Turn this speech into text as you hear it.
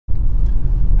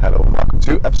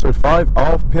to episode 5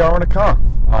 of PR in a Car.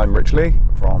 I'm Rich Lee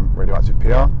from Radioactive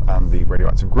PR and the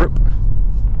Radioactive Group.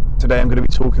 Today I'm going to be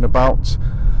talking about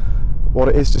what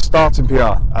it is to start in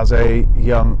PR as a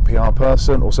young PR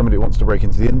person or somebody who wants to break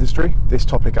into the industry. This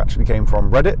topic actually came from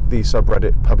Reddit, the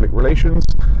subreddit Public Relations,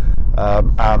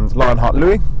 and Lionheart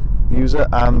Louis, the user,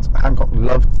 and Hancock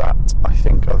Loved That, I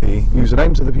think, are the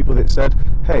usernames of the people that said,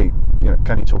 hey,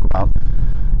 can you talk about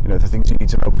the things you need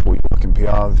to know before you work in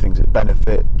PR, the things that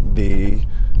benefit, the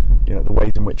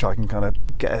ways in which I can kind of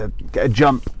get a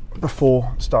jump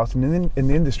before starting in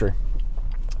the industry.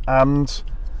 And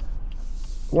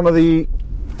one of the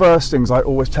first things I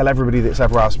always tell everybody that's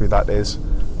ever asked me that is,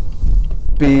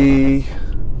 be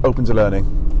open to learning,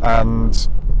 and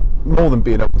more than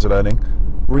being open to learning,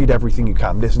 read everything you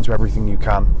can, listen to everything you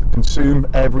can, consume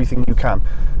everything you can,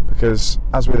 because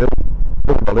as with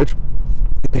all knowledge,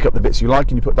 you pick up the bits you like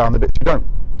and you put down the bits you don't.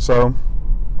 So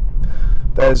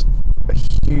there's a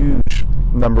huge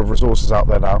number of resources out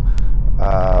there now,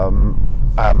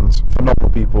 and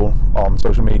phenomenal people on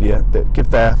social media that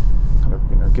give their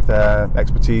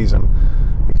expertise and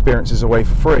experiences away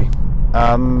for free.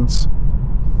 And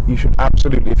you should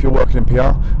absolutely, if you're working in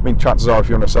PR, chances are if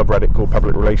you're on a subreddit called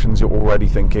Public Relations, you're already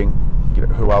thinking,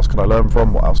 who else can I learn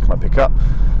from? What else can I pick up?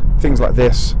 Things like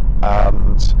this,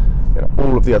 and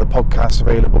all of the other podcasts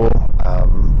available,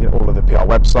 all of the PR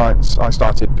websites. I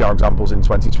started PR Examples in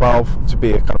 2012 to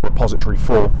be a kind of repository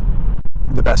for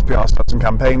the best PR stunts and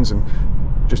campaigns, and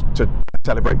just to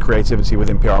celebrate creativity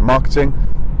within PR and marketing.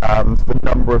 And the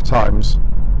number of times,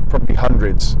 probably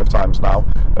hundreds of times now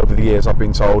over the years, I've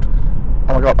been told,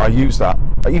 oh my god, I use that.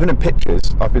 Even in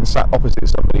pitches, I've been sat opposite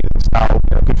somebody that's now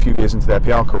a good few years into their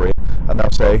PR career, and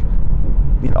they'll say,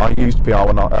 I used PR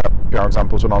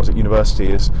Examples when I was at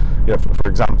university as for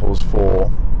examples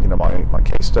for my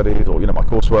case studies, or my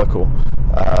coursework, or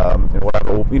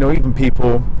whatever. Or, even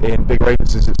people in bigger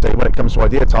agencies that say, when it comes to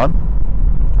idea time,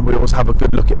 we always have a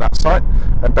good look at that site.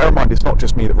 And bear in mind, it's not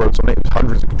just me that wrote on it. It was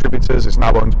hundreds of contributors. It's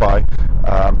now owned by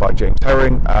James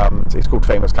Herring. It's called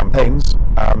Famous Campaigns.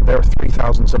 There are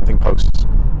 3,000 something posts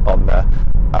on there,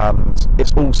 and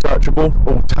it's all searchable,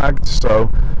 all tagged. So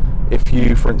if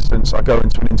you, for instance, I go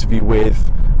into an interview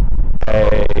with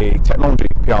a technology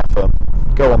PR firm,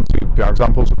 go on to PR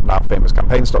Examples, now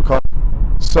famouscampaigns.com,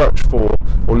 search for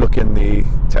or look in the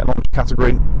technology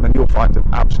category, and then you'll find an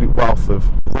absolute wealth of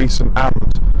recent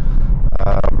and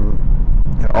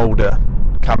older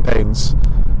campaigns,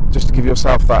 just to give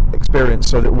yourself that experience,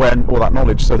 so that when, or that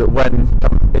knowledge, so that when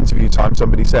interview time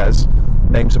somebody says,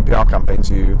 name some PR campaigns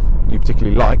you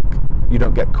particularly like, you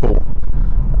don't get caught.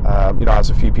 As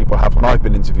a few people have when I've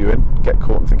been interviewing, get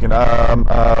caught and thinking,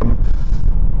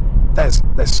 there's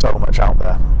so much out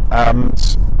there, and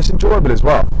it's enjoyable as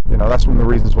well. That's one of the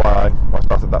reasons why I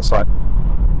started that site.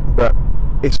 But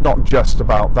it's not just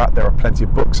about that. There are plenty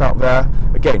of books out there.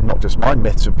 Again, not just mine,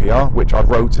 Myths of PR, which I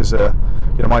wrote as a,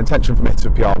 my intention for Myths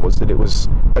of PR was that it was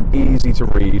an easy to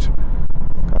read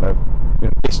kind of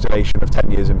distillation of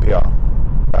 10 years in PR.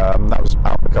 That was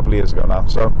out a couple of years ago now,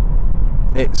 so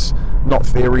it's not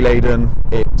theory laden.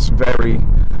 It's very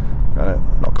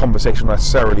not conversational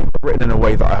necessarily, but written in a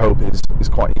way that I hope is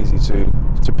quite easy to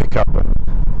pick up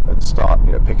and start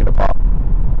picking apart.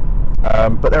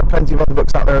 But there are plenty of other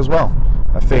books out there as well.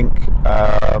 I think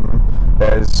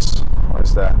what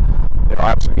is there?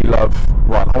 I absolutely love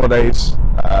Ryan Holiday's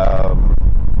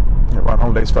Ryan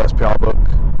Holiday's first PR book.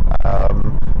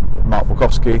 Mark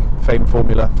Bukowski, Fame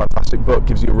Formula, fantastic book,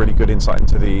 gives you a really good insight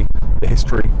into the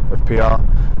history of PR,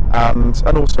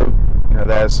 and also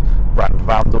there's Brand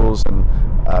Vandals and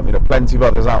plenty of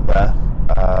others out there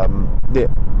that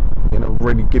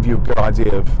really give you a good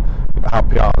idea of how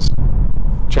PR's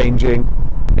changing.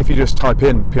 If you just type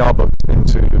in PR book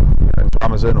into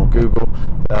Amazon or Google,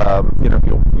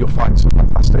 you'll find some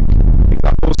fantastic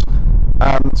examples,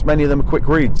 and many of them are quick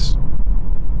reads.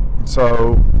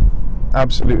 So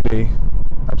absolutely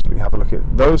have a look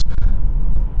at those.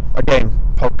 Again,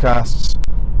 podcasts,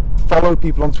 follow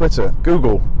people on Twitter,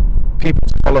 Google people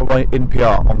to follow in PR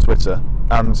on Twitter,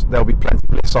 and there'll be plenty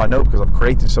of lists I know, because I've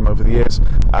created some over the years,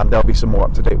 and there'll be some more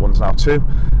up-to-date ones now too,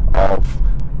 of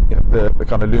the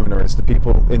kind of luminaries, the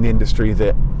people in the industry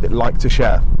that like to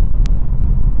share.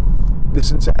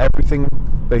 Listen to everything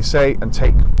they say and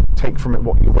take from it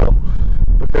what you will,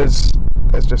 because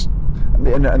there's just,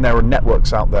 and there are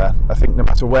networks out there. I think no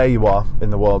matter where you are in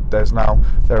the world, there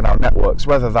are now networks,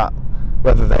 whether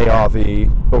they are the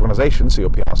organisations, so your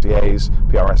PRCAs,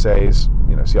 PRSAs,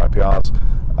 CIPRs,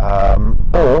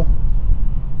 or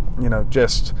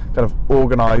just kind of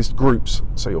organised groups,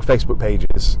 so your Facebook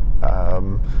pages,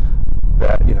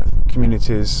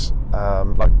 communities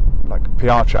like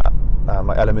PR Chat,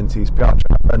 like Elementi's PR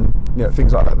Chat, and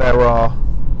things like that.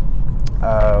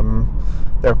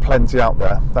 There are plenty out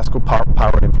there. That's called Power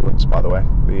and Influence, by the way,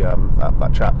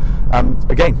 that chat. And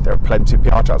again, there are plenty of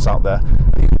PR chats out there.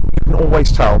 You can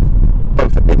always tell,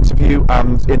 both in interview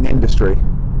and in the industry,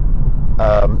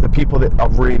 the people that are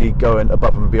really going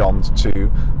above and beyond to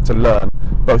learn,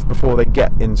 both before they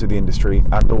get into the industry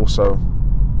and also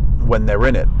when they're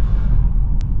in it.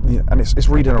 And it's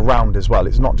reading around as well.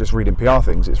 It's not just reading PR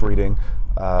things. It's reading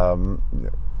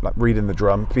like reading the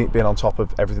drum, being on top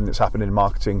of everything that's happening in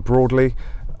marketing broadly,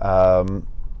 and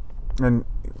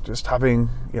just having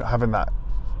that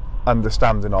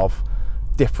understanding of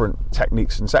different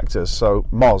techniques and sectors. So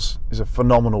Moz is a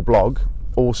phenomenal blog,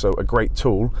 also a great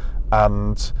tool,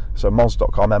 and so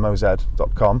moz.com,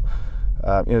 moz.com,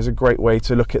 is a great way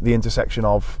to look at the intersection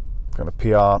of kind of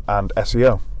PR and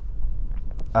SEO.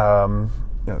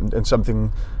 And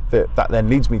something that then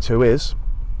leads me to is,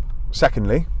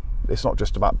 secondly, it's not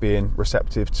just about being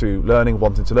receptive to learning,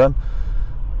 wanting to learn.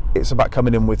 It's about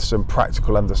coming in with some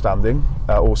practical understanding,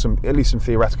 or at least some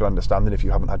theoretical understanding if you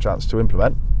haven't had a chance to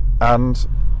implement. And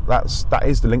that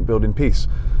is the link building piece.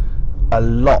 A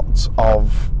lot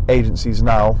of agencies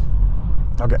now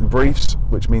are getting briefs,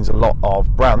 which means a lot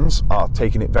of brands are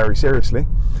taking it very seriously,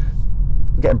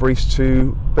 getting briefs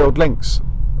to build links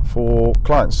for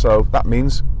clients. So that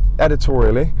means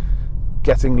editorially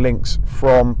getting links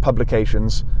from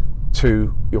publications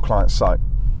to your client's site.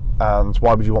 And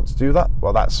why would you want to do that?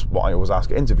 Well, that's what I always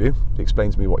ask at interview.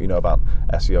 Explain to me what you know about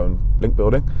SEO and link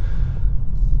building.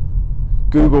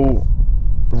 Google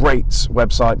rates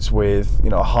websites with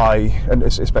high, and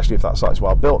especially if that site's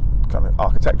well built, kind of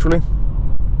architecturally.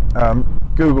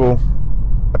 Google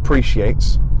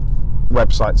appreciates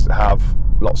websites that have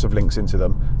lots of links into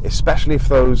them, especially if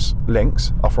those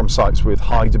links are from sites with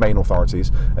high domain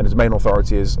authorities, and a domain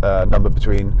authority is a number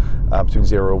between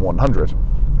 0 and 100.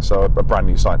 So a brand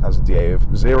new site has a DA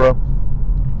of 0,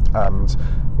 and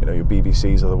your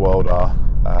BBCs of the world are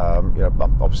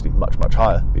obviously much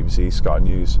higher. BBC, Sky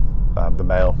News, the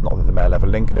Mail. Not that the Mail ever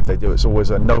link, and if they do, it's always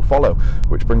a no follow,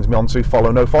 which brings me on to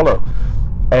follow no follow.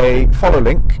 A follow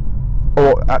link,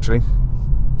 or actually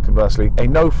conversely, a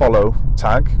no follow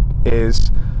tag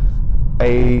is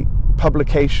a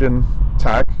publication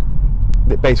tag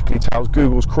that basically tells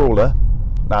Google's crawler,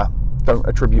 nah, don't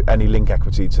attribute any link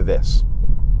equity to this.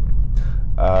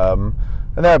 And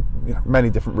there are many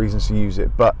different reasons to use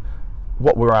it, but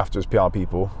what we're after as PR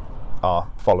people are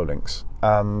follow links.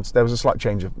 And there was a slight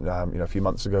change of a few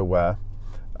months ago where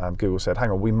Google said,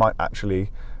 hang on, we might actually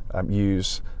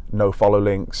use no follow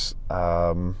links,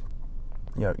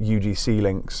 UGC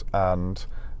links, and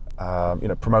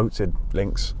promoted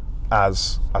links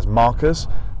as markers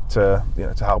to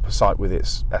help a site with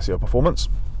its SEO performance.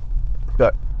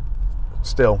 But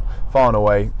still, far and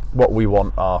away, what we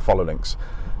want are follow links.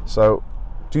 So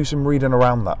do some reading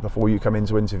around that before you come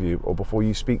into interview, or before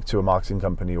you speak to a marketing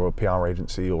company or a PR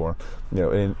agency, or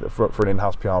for an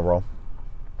in-house PR role,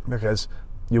 because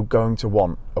you're going to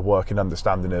want a working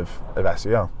understanding of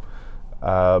SEO.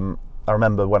 I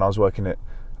remember when I was working at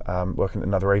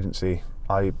another agency,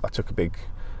 I took a big,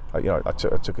 I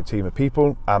took a team of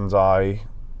people, and I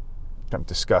kind of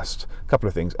discussed a couple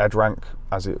of things. EdRank,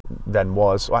 as it then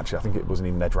was. Well, actually, I think it wasn't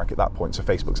even EdRank at that point. So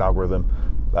Facebook's algorithm,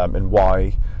 and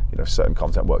why certain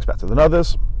content works better than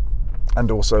others, and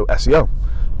also SEO.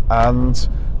 And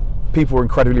people were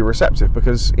incredibly receptive,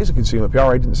 because it's a consumer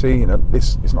PR agency.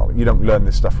 It's not, you don't learn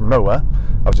this stuff from nowhere.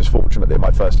 I was just fortunate that in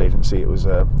my first agency, it was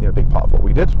a big part of what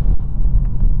we did.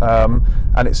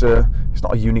 And it's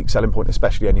not a unique selling point,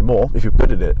 especially anymore. If you're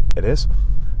good at it, it is.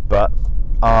 But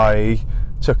I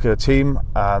took a team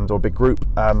or a big group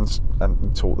and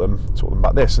taught them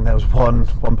about this. And there was one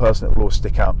person that will always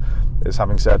stick out as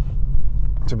having said,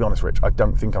 to be honest, Rich, I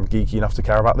don't think I'm geeky enough to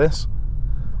care about this.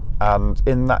 And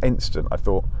in that instant, I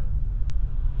thought,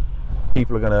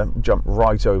 people are going to jump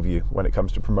right over you when it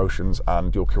comes to promotions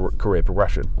and your career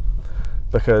progression,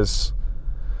 because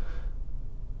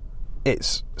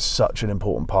it's such an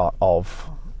important part of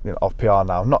PR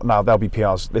now. Not now, there'll be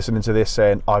PRs listening to this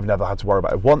saying, I've never had to worry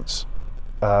about it once.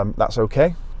 That's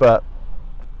okay, but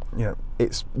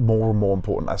it's more and more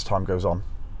important as time goes on.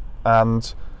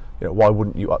 And why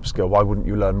wouldn't you upskill? Why wouldn't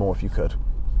you learn more if you could?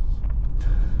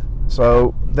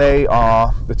 So they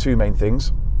are the two main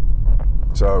things.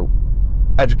 So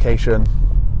education,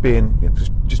 being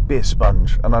just be a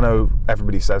sponge. And I know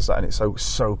everybody says that, and it's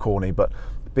so corny, but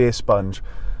be a sponge.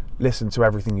 Listen to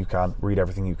everything you can, read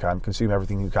everything you can, consume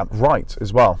everything you can. Write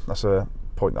as well. That's a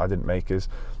point that I didn't make, is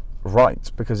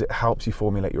right, because it helps you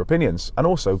formulate your opinions, and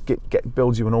also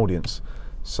builds you an audience.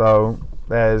 So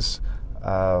there's there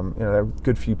are a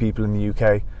good few people in the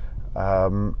UK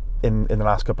in the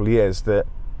last couple of years that,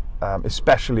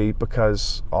 especially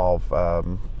because of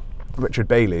Richard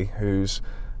Bailey, who's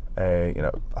I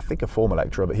think a former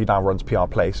lecturer, but he now runs PR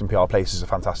Place, and PR Place is a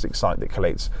fantastic site that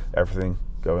collates everything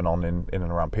going on in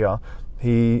and around PR.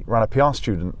 He ran a PR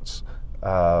students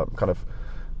kind of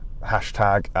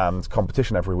hashtag and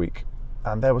competition every week,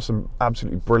 and there were some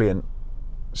absolutely brilliant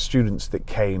students that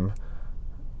came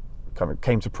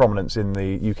to prominence in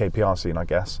the UK PR scene, I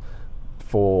guess,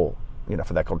 for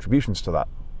their contributions to that.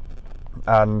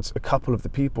 And a couple of the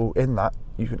people in that,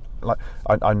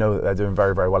 I know that they're doing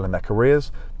very, very well in their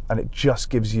careers, and it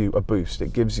just gives you a boost.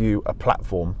 It gives you a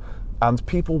platform, and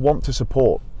people want to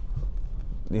support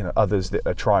others that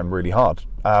are trying really hard,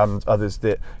 and others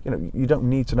that you don't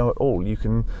need to know it all. You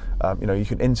can you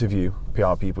can interview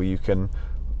PR people. You can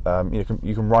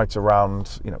write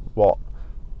around what,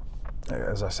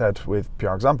 as I said with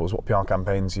PR examples, what PR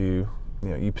campaigns you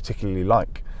particularly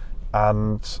like,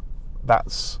 and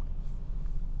that's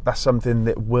something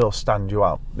that will stand you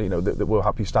out. That will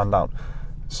help you stand out.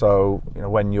 So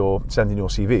when you're sending your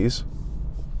CVs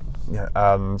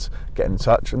and getting in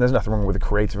touch, and there's nothing wrong with a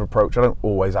creative approach. I don't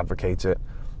always advocate it,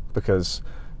 because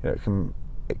it can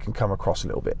come across a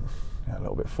little bit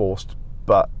forced.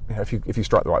 But if you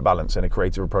strike the right balance in a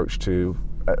creative approach to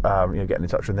getting in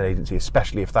touch with an agency,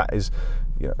 especially if that is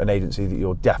an agency that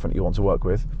you're definitely want to work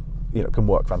with, it can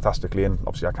work fantastically. And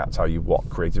obviously I can't tell you what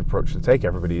creative approach to take.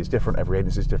 Everybody is different. Every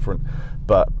agency is different.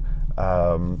 But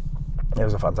there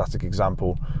was a fantastic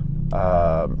example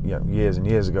years and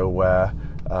years ago where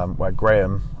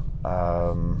Graham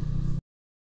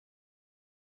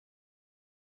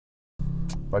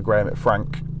at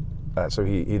Frank, so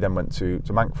he then went to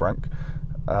Mank Frank.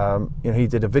 He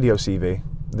did a video CV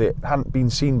that hadn't been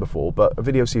seen before, but a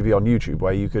video CV on YouTube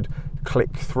where you could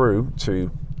click through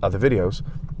to other videos,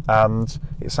 and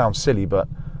it sounds silly, but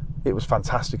it was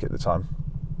fantastic at the time,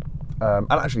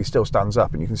 and actually still stands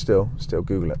up, and you can still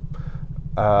Google it.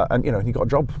 And he got a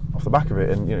job off the back of it,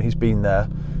 and he's been there,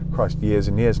 years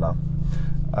and years now.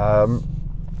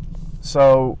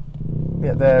 So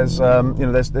yeah, there's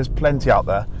plenty out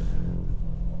there.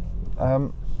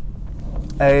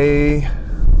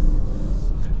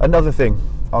 Another thing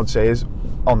I would say is,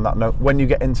 on that note, when you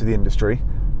get into the industry,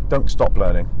 don't stop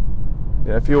learning.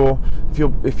 If your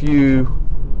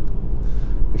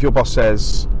boss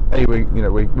says, hey,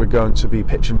 we're going to be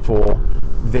pitching for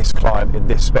this client in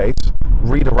this space,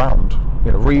 read around,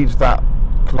 read that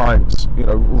client's,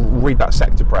 read that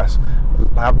sector press,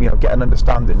 get an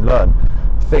understanding, learn,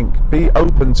 think, be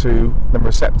open to and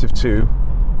receptive to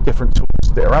different tools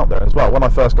that are out there as well. When I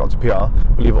first got into PR,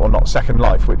 believe it or not, Second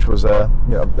Life, which was a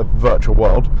virtual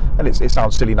world, and it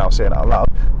sounds silly now saying it out loud,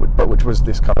 but which was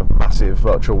this kind of massive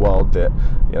virtual world that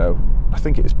I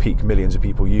think it is peak millions of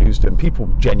people used, and people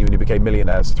genuinely became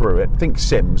millionaires through it. Think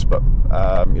Sims, but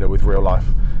with real life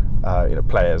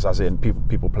players, as in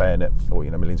people playing it, or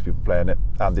millions of people playing it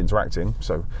and interacting,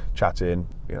 so chatting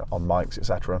on mics,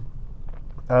 etc.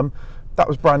 That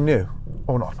was brand new,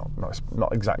 or not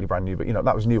exactly brand new, but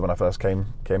that was new when I first came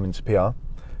into PR,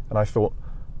 and I thought,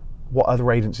 what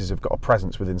other agencies have got a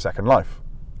presence within Second Life?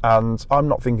 And I'm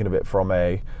not thinking of it from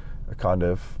a kind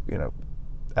of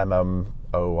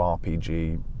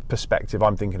MMORPG perspective.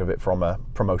 I'm thinking of it from a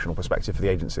promotional perspective for the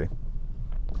agency.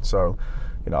 So,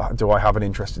 do I have an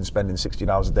interest in spending 16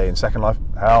 hours a day in Second Life?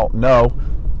 Hell no.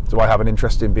 Do I have an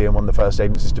interest in being one of the first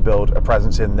agencies to build a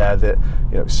presence in there that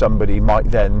somebody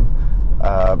might then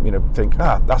think,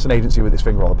 that's an agency with its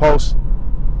finger on the pulse,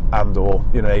 and or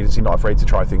an agency not afraid to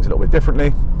try things a little bit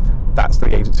differently? That's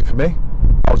the agency for me.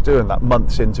 I was doing that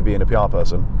months into being a PR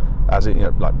person, as in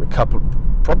like a couple,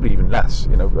 probably even less,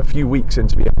 a few weeks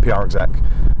into being a PR exec.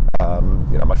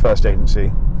 My first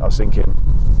agency, I was thinking,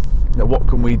 what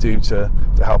can we do to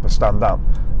help us stand out?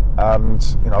 And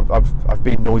I've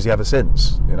been noisy ever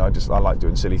since. I like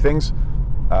doing silly things.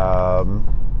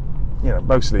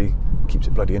 Mostly keeps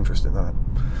it bloody interesting, doesn't it?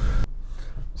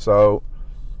 So,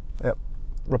 yeah,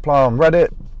 reply on Reddit,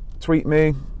 tweet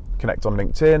me, connect on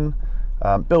LinkedIn,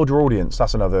 build your audience.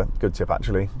 That's another good tip,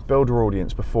 actually. Build your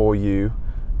audience before you,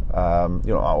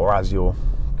 or as you're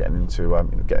getting into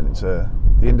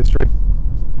the industry.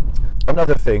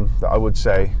 Another thing that I would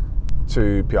say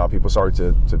to PR people, sorry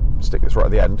to stick this right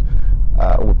at the end,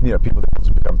 or people that want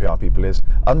to become PR people, is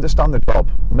understand the job,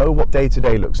 know what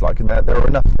day-to-day looks like, and there are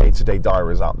enough day-to-day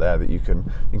diaries out there that you can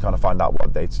kind of find out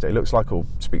what day-to-day looks like, or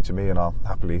speak to me and I'll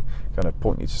happily kind of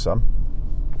point you to some.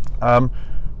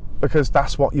 because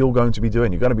that's what you're going to be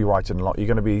doing. You're going to be writing a lot, you're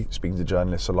going to be speaking to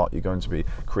journalists a lot, you're going to be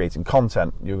creating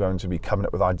content, you're going to be coming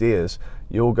up with ideas,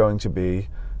 you're going to be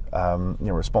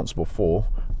responsible for,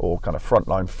 or kind of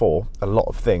frontline for, a lot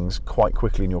of things quite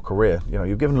quickly in your career.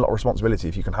 You're given a lot of responsibility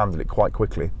if you can handle it quite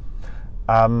quickly.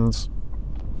 And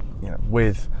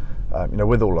with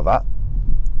all of that,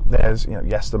 there's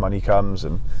yes, the money comes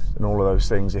and all of those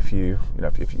things if you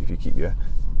keep your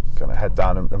kind of head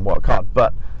down and work hard.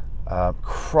 But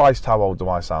Christ, how old do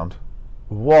I sound?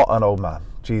 What an old man.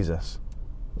 Jesus.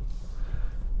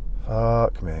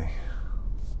 Fuck me.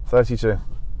 32.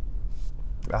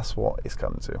 That's what it's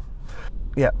come to.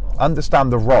 Yeah,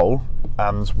 understand the role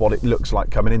and what it looks like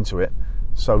coming into it,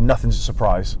 so nothing's a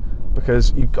surprise,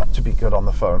 because you've got to be good on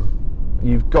the phone.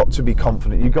 You've got to be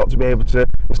confident. You've got to be able to.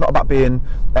 It's not about being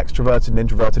extroverted and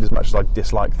introverted, as much as I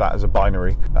dislike that as a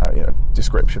binary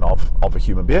description of a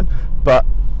human being. But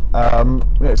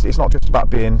it's not just about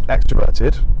being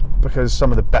extroverted, because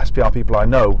some of the best PR people I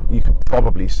know, you could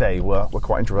probably say were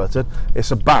quite introverted.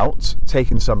 It's about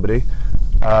taking somebody.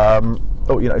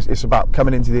 It's about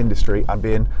coming into the industry and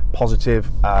being positive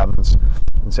and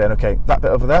saying, okay, that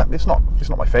bit over there, it's not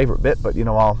my favourite bit, but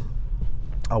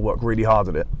I'll work really hard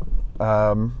at it.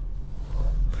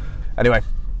 Anyway,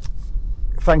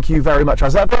 thank you very much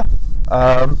as ever.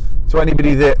 To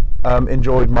anybody that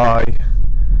enjoyed my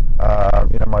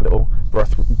my little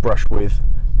brush with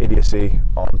idiocy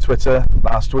on Twitter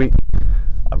last week,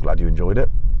 I'm glad you enjoyed it.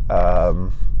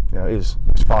 It was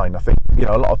fine. I think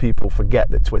a lot of people forget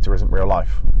that Twitter isn't real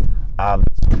life, and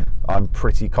I'm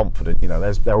pretty confident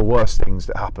there are worse things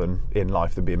that happen in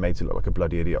life than being made to look like a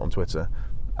bloody idiot on Twitter,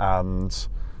 and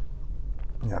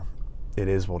it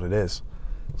is what it is.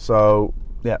 So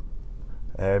yeah,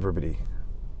 everybody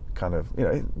kind of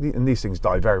and these things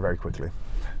die very, very quickly.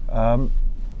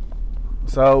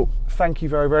 So thank you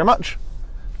very, very much.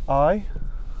 I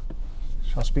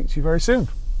shall speak to you very soon.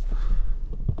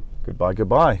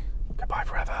 Goodbye.